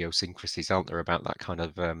guess, idiosyncrasies, aren't there, about that kind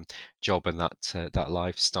of job and that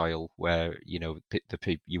lifestyle where, you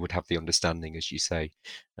would have the understanding, as you say,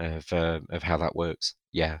 of how that works.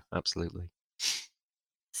 Yeah, absolutely.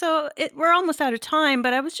 So we're almost out of time,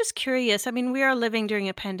 but I was just curious. I mean, we are living during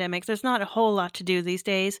a pandemic. There's not a whole lot to do these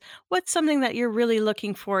days. What's something that you're really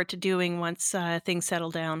looking forward to doing once things settle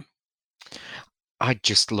down? I'd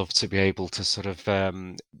just love to be able to sort of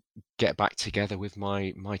get back together with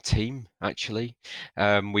my team. Actually,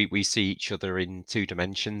 we see each other in two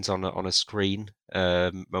dimensions on a screen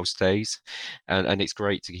most days, and it's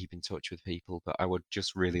great to keep in touch with people. But I would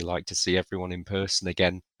just really like to see everyone in person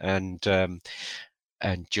again, and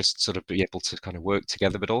just sort of be able to kind of work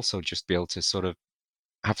together, but also just be able to sort of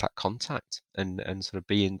have that contact and sort of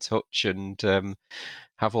be in touch and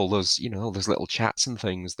have all those little chats and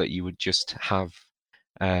things that you would just have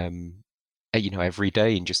um every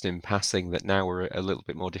day and just in passing that now are a little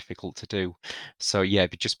bit more difficult to do. So yeah,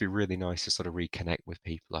 it'd just be really nice to sort of reconnect with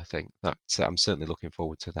people. I think that I'm certainly looking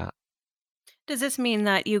forward to that. Does this mean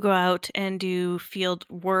that you go out and do field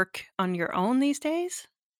work on your own these days?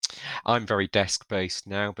 I'm very desk based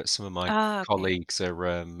now, but some of my Ah, okay. colleagues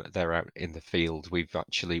are they're out in the field. We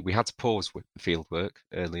had to pause with field work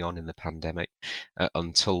early on in the pandemic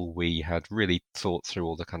until we had really thought through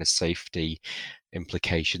all the kind of safety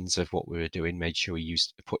implications of what we were doing, made sure we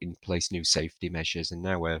put in place new safety measures, and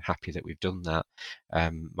now we're happy that we've done that.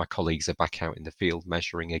 My colleagues are back out in the field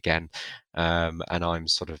measuring again, and I'm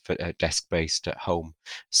sort of desk based at home.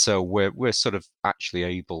 So we're sort of actually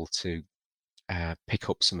able to pick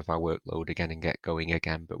up some of our workload again and get going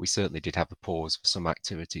again. But we certainly did have a pause for some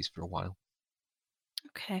activities for a while.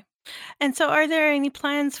 Okay. And so, are there any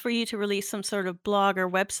plans for you to release some sort of blog or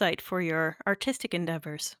website for your artistic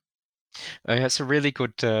endeavors? That's a really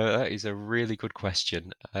good. That is a really good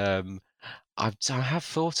question. I have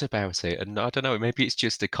thought about it, and I don't know. Maybe it's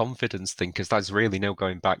just a confidence thing because there's really no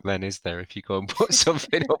going back then, is there? If you go and put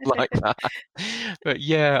something up like that. But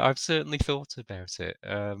yeah, I've certainly thought about it,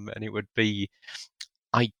 and it would be.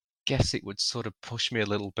 I guess it would sort of push me a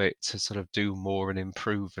little bit to sort of do more and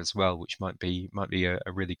improve as well, which might be a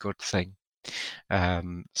really good thing.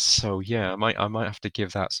 So yeah, I might have to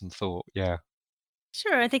give that some thought. Yeah.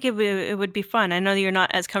 Sure, I think it would be fun. I know that you're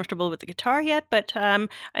not as comfortable with the guitar yet, but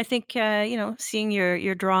I think seeing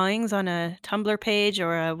your drawings on a Tumblr page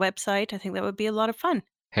or a website, I think that would be a lot of fun.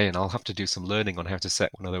 Hey, and I'll have to do some learning on how to set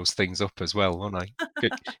one of those things up as well, won't I?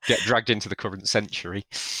 Get dragged into the current century.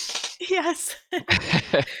 Yes.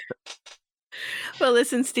 Well,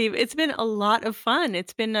 listen, Steve, it's been a lot of fun.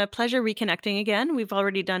 It's been a pleasure reconnecting again. We've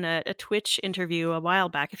already done a Twitch interview a while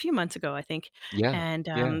back, a few months ago, I think, Yeah, and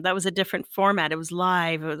yeah, that was a different format. It was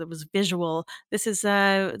live. It was visual. This was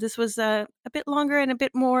a bit longer and a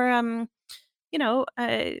bit more. You know,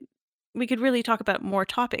 uh, we could really talk about more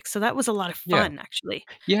topics. So that was a lot of yeah. fun, actually.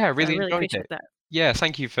 Yeah, I So I really really enjoyed appreciate it. that. Yeah,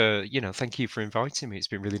 thank you for inviting me. It's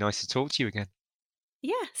been really nice to talk to you again.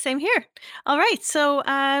 Yeah, same here. All right. So,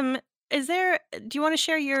 is there? Do you want to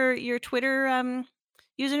share your Twitter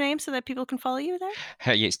username so that people can follow you there?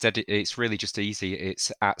 Hey, it's really just easy.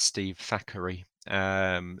 It's at Steve Thackeray.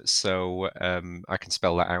 I can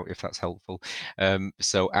spell that out if that's helpful.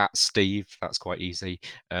 So at Steve, that's quite easy.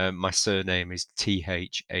 My surname is Thackeray.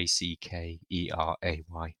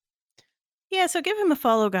 Yeah, so give him a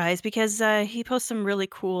follow, guys, because he posts some really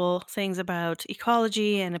cool things about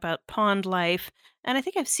ecology and about pond life. And I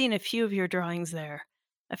think I've seen a few of your drawings there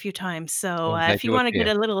a few times. So Oh, there if you do want to appear.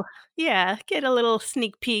 get a little, yeah, get a little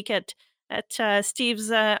sneak peek at at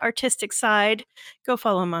Steve's artistic side. Go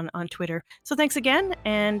follow him on Twitter. So thanks again,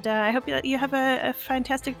 and I hope that you have a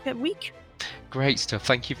fantastic week. Great stuff.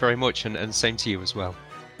 Thank you very much, and same to you as well.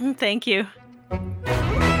 Thank you.